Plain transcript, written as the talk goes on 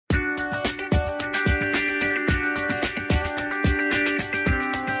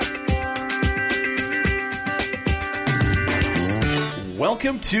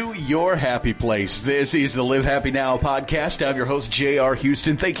Welcome to your happy place. This is the Live Happy Now podcast. I'm your host, J.R.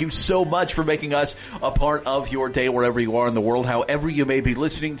 Houston. Thank you so much for making us a part of your day wherever you are in the world. However you may be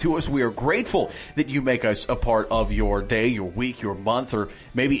listening to us, we are grateful that you make us a part of your day, your week, your month, or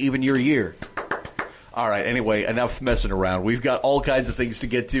maybe even your year. All right, anyway, enough messing around. We've got all kinds of things to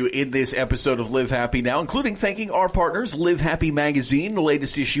get to in this episode of Live Happy Now, including thanking our partners, Live Happy Magazine. The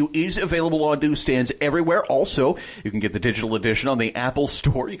latest issue is available on newsstands everywhere. Also, you can get the digital edition on the Apple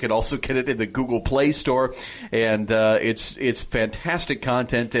Store. You can also get it in the Google Play Store. And it's fantastic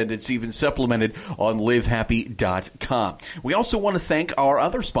content, and it's even supplemented on livehappy.com. We also want to thank our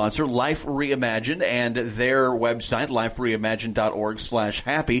other sponsor, Life Reimagined, and their website,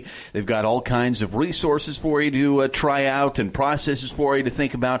 lifereimagined.org/happy. They've got all kinds of resources for you to try out and processes for you to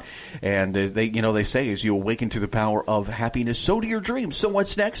think about. And they say as you awaken to the power of happiness, so do your dreams. So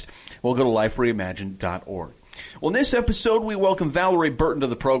what's next? Well, go to lifereimagined.org. Well, in this episode, we welcome Valerie Burton to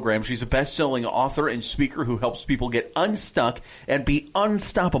the program. She's a best-selling author and speaker who helps people get unstuck and be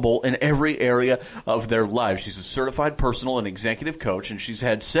unstoppable in every area of their lives. She's a certified personal and executive coach, and she's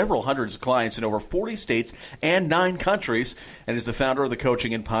had several hundreds of clients in over 40 states and 9 countries, and is the founder of the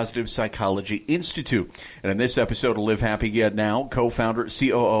Coaching and Positive Psychology Institute. And in this episode of Live Happy Now, co-founder,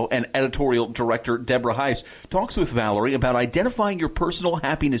 COO, and editorial director Deborah Heiss talks with Valerie about identifying your personal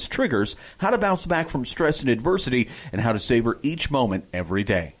happiness triggers, how to bounce back from stress and adversity, and how to savor each moment every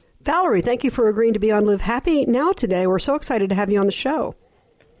day. Valerie, thank you for agreeing to be on Live Happy Now today. We're so excited to have you on the show.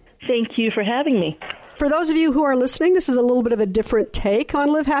 Thank you for having me. For those of you who are listening, this is a little bit of a different take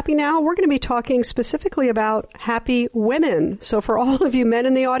on Live Happy Now. We're going to be talking specifically about happy women. So for all of you men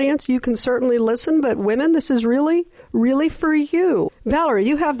in the audience, you can certainly listen, but women, this is really, really for you. Valerie,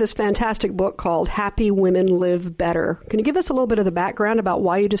 you have this fantastic book called Happy Women Live Better. Can you give us a little bit of the background about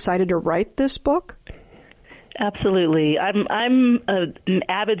why you decided to write this book? Absolutely. I'm an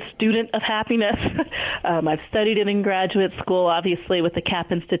avid student of happiness. I've studied it in graduate school, obviously, with the CAP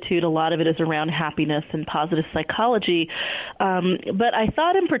Institute. A lot of it is around happiness and positive psychology. But I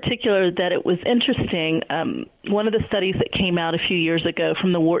thought in particular that it was interesting. One of the studies that came out a few years ago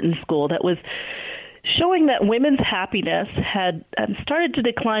from the Wharton School that was showing that women's happiness had started to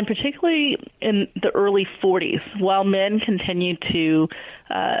decline, particularly in the early 40s, while men continued to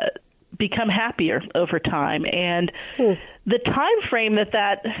become happier over time. And the time frame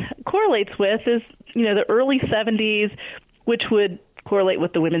that correlates with is, the early 70s, which would correlate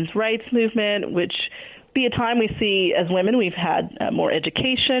with the women's rights movement, which be a time we see as women we've had more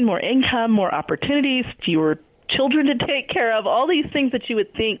education, more income, more opportunities, fewer children to take care of, all these things that you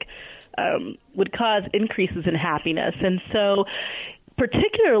would think would cause increases in happiness. And so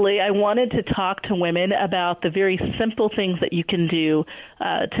particularly, I wanted to talk to women about the very simple things that you can do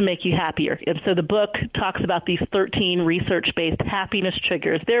to make you happier. And so the book talks about these 13 research-based happiness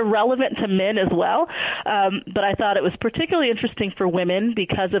triggers. They're relevant to men as well, but I thought it was particularly interesting for women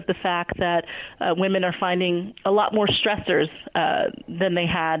because of the fact that women are finding a lot more stressors than they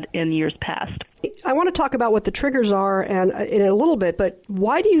had in years past. I want to talk about what the triggers are and in a little bit, but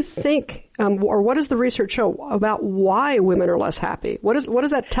why do you think, or what does the research show about why women are less happy? What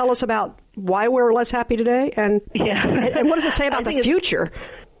does that tell us about why we're less happy today? And what does it say about the future?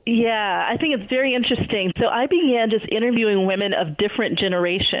 Yeah, I think it's very interesting. So I began just interviewing women of different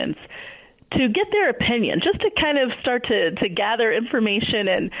generations to get their opinion, just to kind of start to gather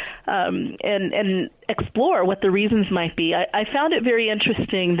information and explore what the reasons might be. I found it very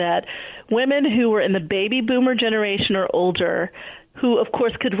interesting that women who were in the baby boomer generation or older, who, of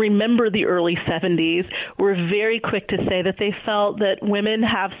course, could remember the early 70s, were very quick to say that they felt that women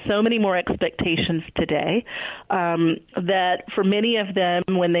have so many more expectations today, that for many of them,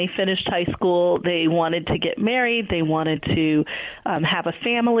 when they finished high school, they wanted to get married, they wanted to have a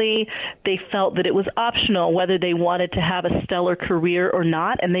family, they felt that it was optional whether they wanted to have a stellar career or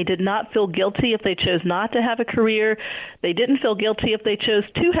not, and they did not feel guilty if they chose not to have a career. They didn't feel guilty if they chose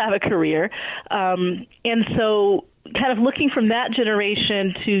to have a career. And so kind of looking from that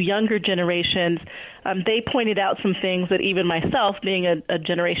generation to younger generations, they pointed out some things that even myself, being a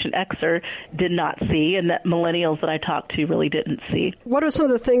Generation Xer, did not see, and that millennials that I talked to really didn't see. What are some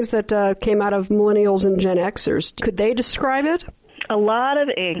of the things that came out of millennials and Gen Xers? Could they describe it? A lot of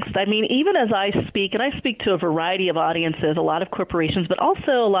angst. I mean, even as I speak, and I speak to a variety of audiences, a lot of corporations, but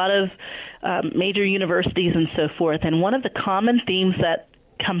also a lot of major universities and so forth, and one of the common themes that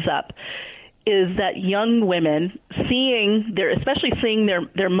comes up is that young women especially seeing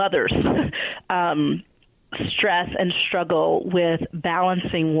their mothers stress and struggle with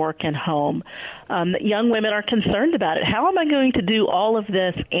balancing work and home. Young women are concerned about it. How am I going to do all of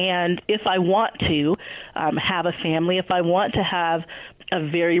this? And if I want to have a family, if I want to have a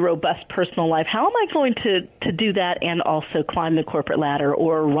very robust personal life, how am I going to do that and also climb the corporate ladder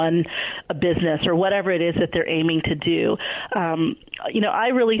or run a business or whatever it is that they're aiming to do? I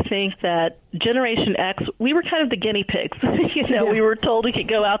really think that Generation X, we were kind of the guinea pigs. We were told we could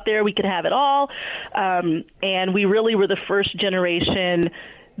go out there, we could have it all, and we really were the first generation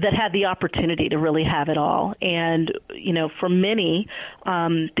that had the opportunity to really have it all. And, for many,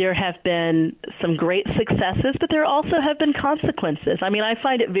 there have been some great successes, but there also have been consequences. I mean, I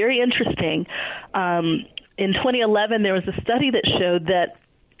find it very interesting. In 2011, there was a study that showed that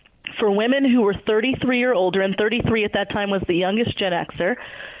for women who were 33 or older, and 33 at that time was the youngest Gen Xer,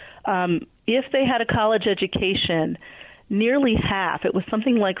 if they had a college education, nearly half, it was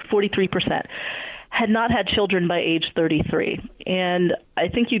something like 43%, had not had children by age 33. And I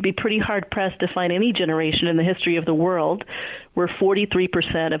think you'd be pretty hard-pressed to find any generation in the history of the world where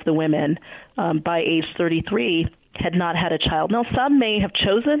 43% of the women by age 33 had not had a child. Now, some may have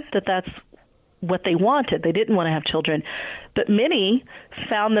chosen that that's what they wanted. They didn't want to have children. But many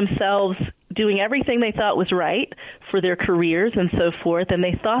found themselves doing everything they thought was right for their careers and so forth, and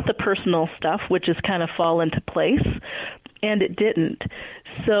they thought the personal stuff would just kind of fall into place, and it didn't.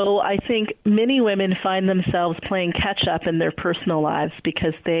 So I think many women find themselves playing catch-up in their personal lives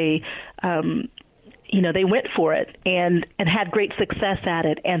because they they went for it and had great success at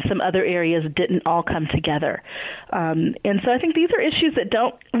it, and some other areas didn't all come together. And so I think these are issues that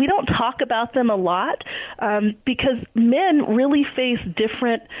we don't talk about them a lot because men really face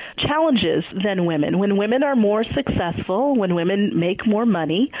different challenges than women. When women are more successful, when women make more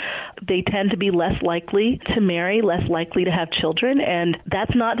money, they tend to be less likely to marry, less likely to have children. And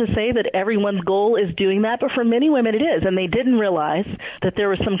that's not to say that everyone's goal is doing that, but for many women it is. And they didn't realize that there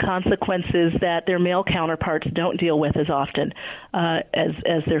were some consequences that their male counterparts don't deal with as often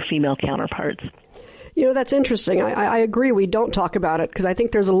as their female counterparts. That's interesting. I agree we don't talk about it because I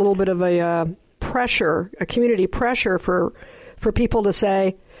think there's a little bit of a community pressure for people to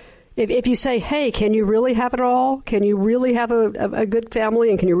say, if you say, hey, can you really have it all? Can you really have a good family?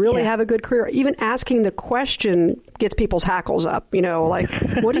 And can you really have a good career? Even asking the question gets people's hackles up, like,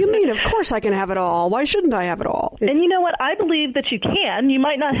 what do you mean? Of course I can have it all. Why shouldn't I have it all? And you know what? I believe that you can. You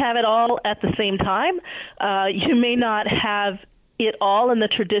might not have it all at the same time. You may not have it all in the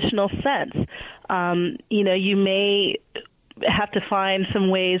traditional sense. You may have to find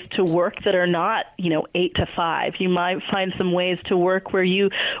some ways to work that are not, 8 to 5. You might find some ways to work where you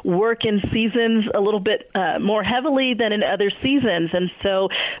work in seasons a little bit more heavily than in other seasons. And so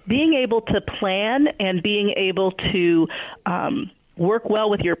being able to plan and being able to work well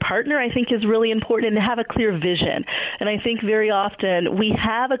with your partner, I think, is really important, and to have a clear vision. And I think very often we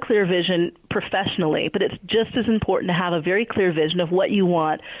have a clear vision professionally, but it's just as important to have a very clear vision of what you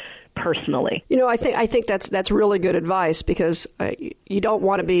want personally. I think that's really good advice because you don't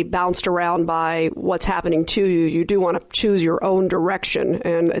want to be bounced around by what's happening to you. You do want to choose your own direction,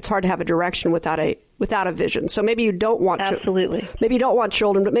 and it's hard to have a direction without a vision. So maybe you don't want absolutely. Maybe you don't want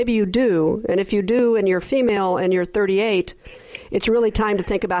children, but maybe you do. And if you do, and you're female and you're 38, it's really time to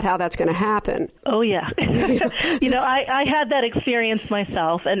think about how that's going to happen. Oh yeah, I had that experience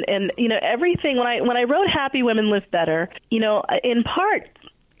myself, and everything when I wrote Happy Women Live Better, in part,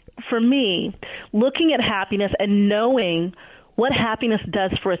 for me, looking at happiness and knowing what happiness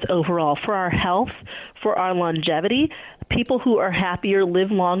does for us overall, for our health, for our longevity. People who are happier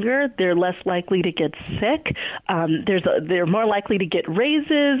live longer. They're less likely to get sick. They're more likely to get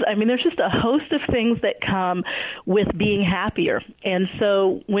raises. I mean, there's just a host of things that come with being happier. And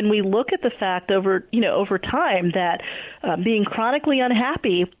so when we look at the fact over time that being chronically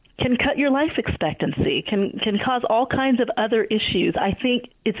unhappy can cut your life expectancy, can cause all kinds of other issues. I think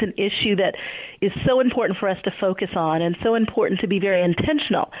it's an issue that is so important for us to focus on and so important to be very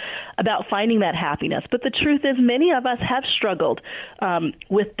intentional about finding that happiness. But the truth is many of us have struggled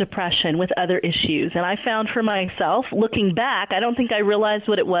with depression, with other issues. And I found for myself, looking back, I don't think I realized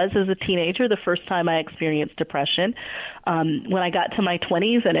what it was as a teenager the first time I experienced depression. When I got to my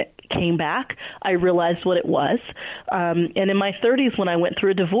 20s and it came back, I realized what it was. And in my 30s, when I went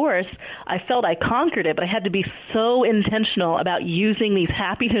through a divorce, I felt I conquered it, but I had to be so intentional about using these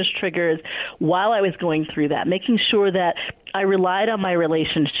happiness triggers while I was going through that, making sure that I relied on my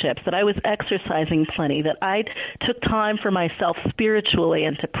relationships, that I was exercising plenty, that I took time for myself spiritually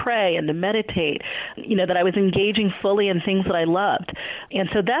and to pray and to meditate, that I was engaging fully in things that I loved. And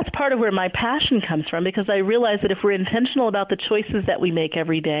so that's part of where my passion comes from, because I realize that if we're intentional about the choices that we make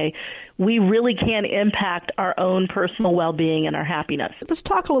every day, we really can impact our own personal well-being and our happiness. Let's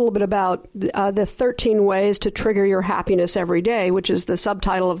talk a little bit about the 13 ways to trigger your happiness every day, which is the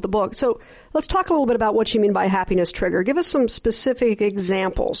subtitle of the book. So Let's talk a little bit about what you mean by happiness trigger. Give us some specific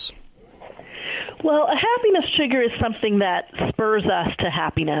examples. Well, a happiness trigger is something that spurs us to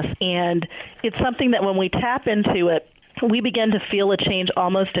happiness, and it's something that when we tap into it, we begin to feel a change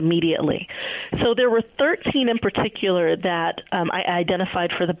almost immediately. So there were 13 in particular that I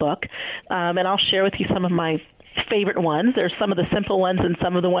identified for the book, and I'll share with you some of my favorite ones. There's some of the simple ones and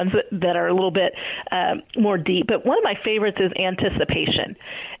some of the ones that are a little bit more deep. But one of my favorites is anticipation.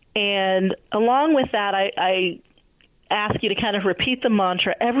 And along with that, I ask you to kind of repeat the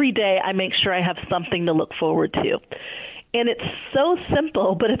mantra. Every day I make sure I have something to look forward to. And it's so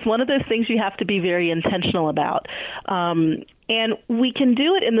simple, but it's one of those things you have to be very intentional about. And we can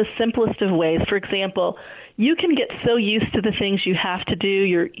do it in the simplest of ways. For example, you can get so used to the things you have to do,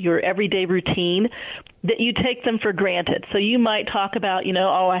 your everyday routine, that you take them for granted. So you might talk about,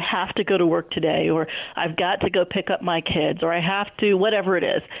 oh, I have to go to work today, or I've got to go pick up my kids, or I have to, whatever it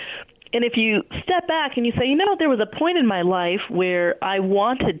is. And if you step back and you say, there was a point in my life where I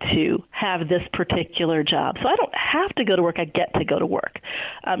wanted to have this particular job. So I don't have to go to work. I get to go to work.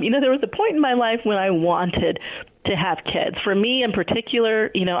 There was a point in my life when I wanted to have kids. For me in particular,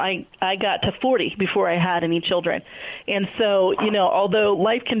 I got to 40 before I had any children. And so, although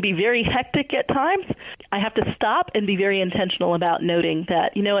life can be very hectic at times, I have to stop and be very intentional about noting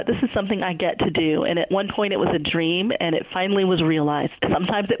that, this is something I get to do. And at one point it was a dream and it finally was realized.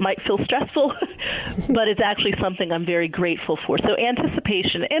 Sometimes it might feel stressful, but it's actually something I'm very grateful for. So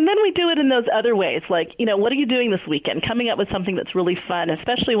anticipation. And then we do it in those other ways, like, what are you doing this weekend? Coming up with something that's really fun,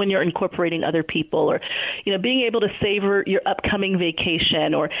 especially when you're incorporating other people, or, being able to savor your upcoming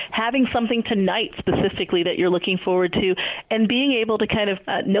vacation, or having something tonight specifically that you're looking forward to, and being able to kind of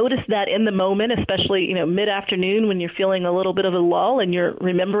notice that in the moment, especially, mid-afternoon when you're feeling a little bit of a lull and you're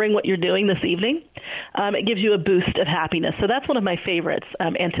remembering what you're doing this evening. It gives you a boost of happiness. So that's one of my favorites,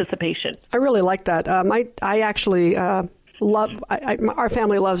 anticipation. I really like that. I actually our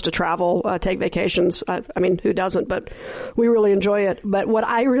family loves to travel, take vacations. I mean, who doesn't? But we really enjoy it. But what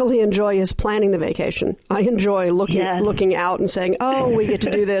I really enjoy is planning the vacation. I enjoy looking out and saying, oh, we get to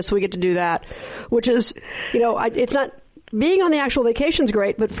do this, we get to do that, which is, it's not, being on the actual vacation's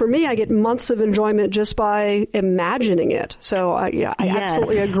great, but for me, I get months of enjoyment just by imagining it. So I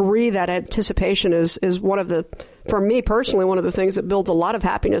absolutely agree that anticipation is one of the, for me personally, one of the things that builds a lot of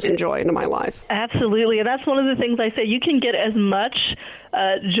happiness and joy into my life. Absolutely. And that's one of the things I say. You can get as much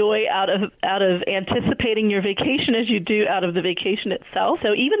joy out of anticipating your vacation as you do out of the vacation itself.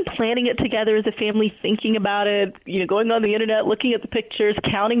 So even planning it together as a family, thinking about it, going on the internet, looking at the pictures,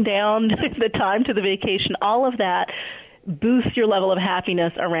 counting down the time to the vacation, all of that boosts your level of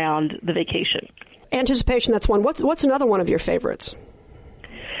happiness around the vacation. Anticipation, that's one. What's another one of your favorites?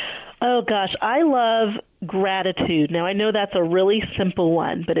 Oh, gosh, I love gratitude. Now, I know that's a really simple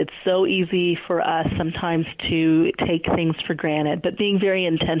one, but it's so easy for us sometimes to take things for granted. But being very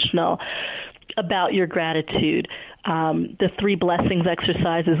intentional about your gratitude. The 3 blessings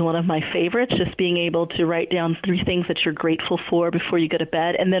exercise is one of my favorites, just being able to write down 3 things that you're grateful for before you go to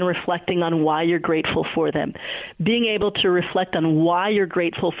bed, and then reflecting on why you're grateful for them. Being able to reflect on why you're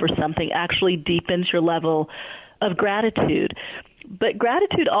grateful for something actually deepens your level of gratitude. But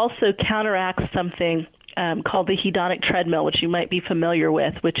gratitude also counteracts something called the hedonic treadmill, which you might be familiar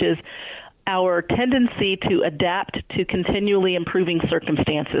with, which is our tendency to adapt to continually improving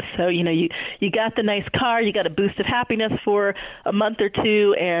circumstances. So, you got the nice car, you got a boost of happiness for a month or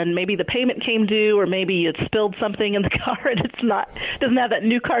two, and maybe the payment came due, or maybe you spilled something in the car and doesn't have that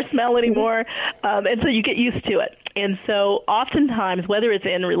new car smell anymore. And so you get used to it. And so oftentimes, whether it's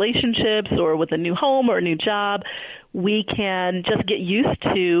in relationships or with a new home or a new job, we can just get used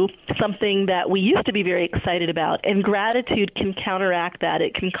to something that we used to be very excited about. And gratitude can counteract that.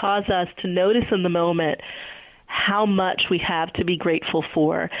 It can cause us to notice in the moment how much we have to be grateful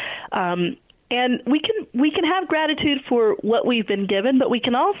for. And we can have gratitude for what we've been given, but we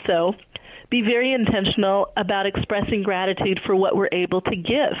can also be very intentional about expressing gratitude for what we're able to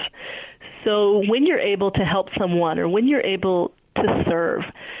give. So when you're able to help someone, or when you're able to serve,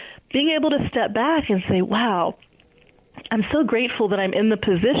 being able to step back and say, wow, I'm so grateful that I'm in the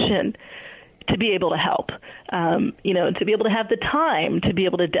position to be able to help, to be able to have the time to be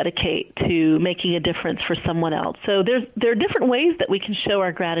able to dedicate to making a difference for someone else. So there are different ways that we can show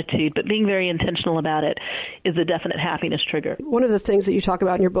our gratitude, but being very intentional about it is a definite happiness trigger. One of the things that you talk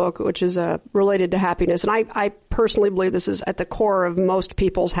about in your book, which is related to happiness, and I personally believe this is at the core of most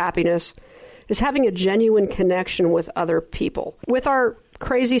people's happiness, is having a genuine connection with other people. With our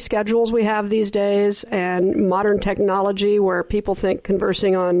crazy schedules we have these days and modern technology where people think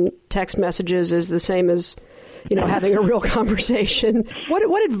conversing on text messages is the same as having a real conversation.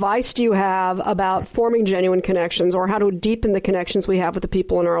 What advice do you have about forming genuine connections, or how to deepen the connections we have with the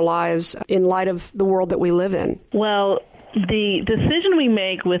people in our lives in light of the world that we live in? Well, the decision we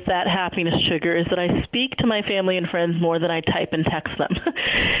make with that happiness trigger is that I speak to my family and friends more than I type and text them.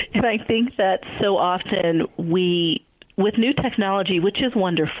 And I think that so often with new technology, which is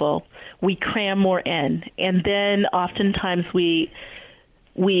wonderful, we cram more in. And then oftentimes we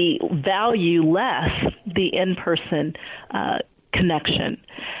value less the in-person connection.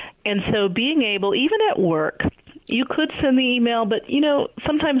 And so being able, even at work, you could send the email, but,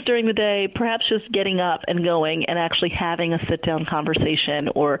 sometimes during the day, perhaps just getting up and going and actually having a sit-down conversation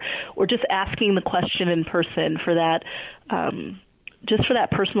or just asking the question in person for that, just for that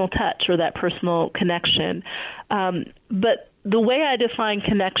personal touch or that personal connection. But the way I define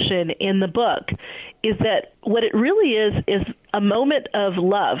connection in the book is that what it really is a moment of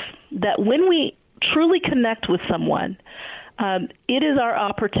love, that when we truly connect with someone, it is our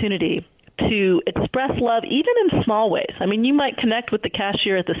opportunity to express love, even in small ways. I mean, you might connect with the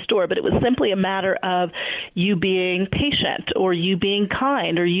cashier at the store, but it was simply a matter of you being patient or you being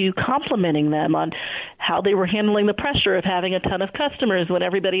kind or you complimenting them on how they were handling the pressure of having a ton of customers when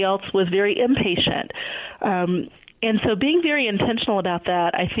everybody else was very impatient. And so being very intentional about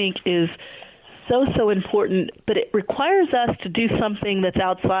that, I think, is so important, but it requires us to do something that's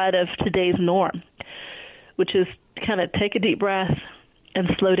outside of today's norm, which is kind of take a deep breath and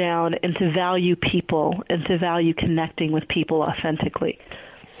slow down and to value people and to value connecting with people authentically.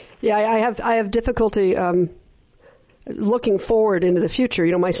 Yeah, I have difficulty looking forward into the future.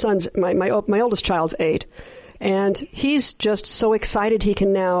 My oldest child's 8, and he's just so excited he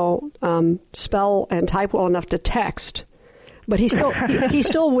can now spell and type well enough to text. But he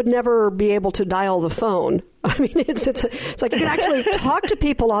still would never be able to dial the phone. I mean, it's like you can actually talk to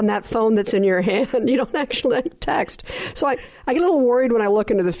people on that phone that's in your hand. You don't actually text. So I get a little worried when I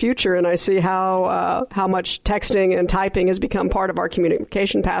look into the future and I see how much texting and typing has become part of our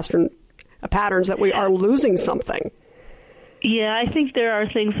communication patterns, that we are losing something. Yeah, I think there are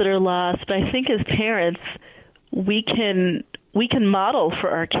things that are lost. But I think as parents, we can model for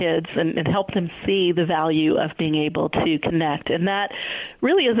our kids and help them see the value of being able to connect. And that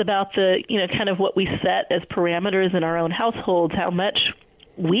really is about the, kind of what we set as parameters in our own households, how much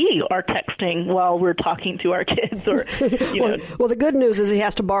we are texting while we're talking to our kids. Or, Well, the good news is he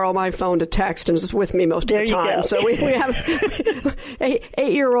has to borrow my phone to text and is with me most of the time. Go. So we have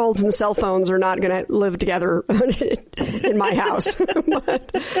 8-year-olds and cell phones are not going to live together in my house.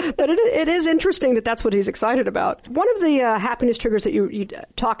 but it is interesting that that's what he's excited about. One of the happiness triggers that you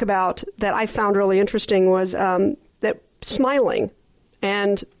talk about that I found really interesting was that smiling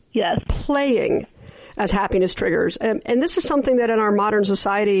and playing as happiness triggers. And this is something that in our modern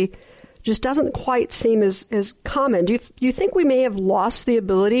society just doesn't quite seem as common. Do you think we may have lost the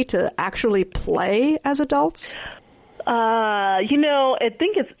ability to actually play as adults? I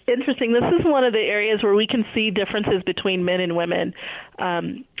think it's interesting. This is one of the areas where we can see differences between men and women.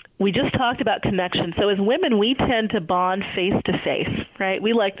 We just talked about connection. So as women, we tend to bond face to face, right?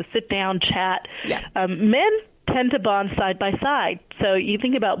 We like to sit down, chat. Yeah. Men tend to bond side by side. So you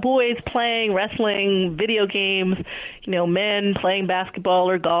think about boys playing wrestling, video games, men playing basketball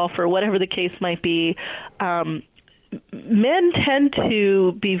or golf or whatever the case might be. Men tend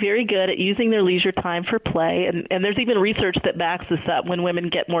to be very good at using their leisure time for play. And there's even research that backs this up. When women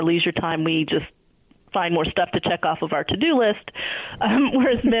get more leisure time, we just find more stuff to check off of our to-do list,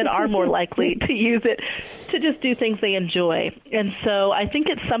 whereas men are more likely to use it to just do things they enjoy. And so I think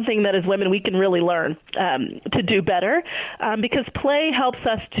it's something that as women we can really learn to do better because play helps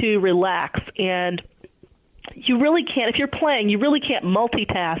us to relax. And you really can't, if you're playing, you really can't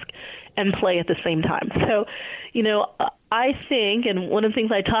multitask and play at the same time. So, I think, and one of the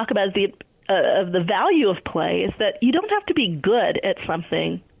things I talk about is the value of play is that you don't have to be good at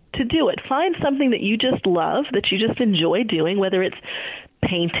something to do it. Find something that you just love, that you just enjoy doing, whether it's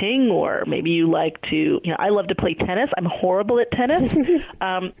painting or maybe you like to, I love to play tennis. I'm horrible at tennis.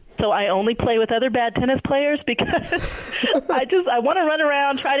 So I only play with other bad tennis players because I want to run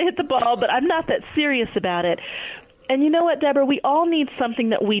around, try to hit the ball, but I'm not that serious about it. And you know what, Deborah? We all need something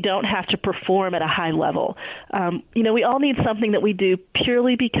that we don't have to perform at a high level. We all need something that we do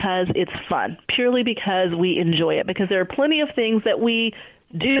purely because it's fun, purely because we enjoy it, because there are plenty of things that we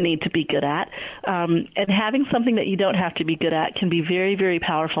do need to be good at. And having something that you don't have to be good at can be very, very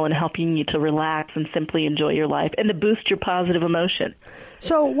powerful in helping you to relax and simply enjoy your life and to boost your positive emotion.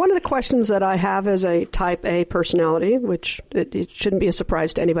 So one of the questions that I have as a type A personality, which it shouldn't be a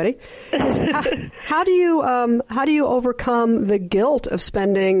surprise to anybody, is how do you overcome the guilt of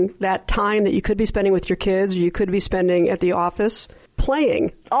spending that time that you could be spending with your kids or you could be spending at the office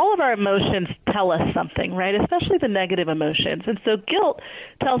playing? All of our emotions tell us something, right? Especially the negative emotions. And so guilt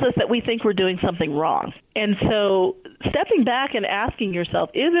tells us that we think we're doing something wrong. And so stepping back and asking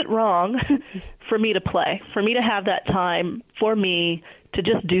yourself, is it wrong for me to play, for me to have that time for me to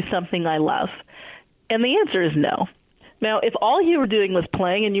just do something I love? And the answer is no. Now, if all you were doing was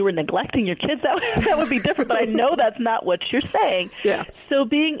playing and you were neglecting your kids, that would be different. But I know that's not what you're saying. Yeah. So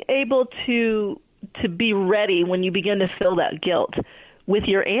being able to be ready when you begin to feel that guilt with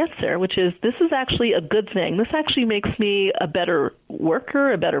your answer, which is, this is actually a good thing. This actually makes me a better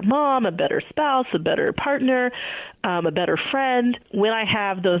worker, a better mom, a better spouse, a better partner, a better friend. When I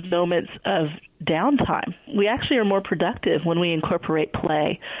have those moments of downtime, we actually are more productive when we incorporate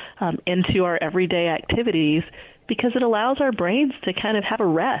play into our everyday activities, because it allows our brains to kind of have a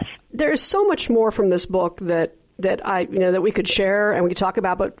rest. There's so much more from this book that we could share and we could talk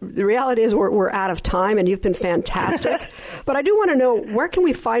about, but the reality is we're out of time, and you've been fantastic. But I do want to know, where can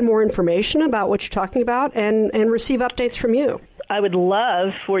we find more information about what you're talking about and receive updates from you? I would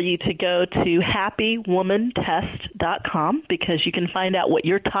love for you to go to happywomantest.com, because you can find out what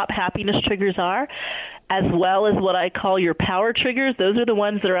your top happiness triggers are, as well as what I call your power triggers. Those are the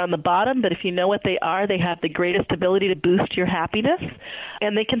ones that are on the bottom, but if you know what they are, they have the greatest ability to boost your happiness.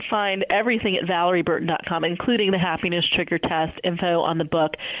 And they can find everything at ValerieBurton.com, including the happiness trigger test info on the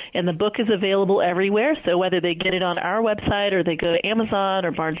book. And the book is available everywhere, so whether they get it on our website or they go to Amazon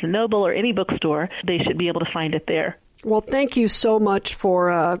or Barnes & Noble or any bookstore, they should be able to find it there. Well, thank you so much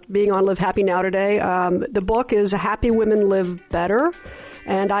for being on Live Happy Now today. The book is Happy Women Live Better,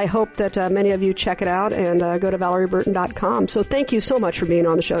 and I hope that many of you check it out and go to ValerieBurton.com. So thank you so much for being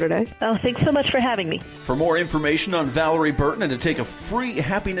on the show today. Oh, thanks so much for having me. For more information on Valerie Burton and to take a free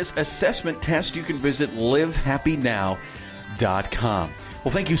happiness assessment test, you can visit LiveHappyNow.com.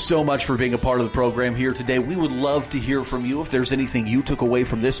 Well, thank you so much for being a part of the program here today. We would love to hear from you if there's anything you took away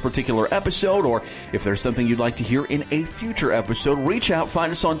from this particular episode, or if there's something you'd like to hear in a future episode. Reach out.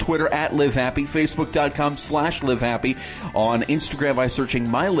 Find us on Twitter at LiveHappy, Facebook.com/LiveHappy, on Instagram by searching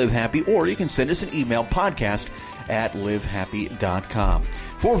MyLiveHappy, or you can send us an email, podcast@LiveHappy.com.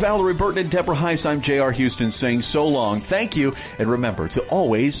 For Valerie Burton and Deborah Heiss, I'm J.R. Houston saying so long, thank you, and remember to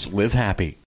always live happy.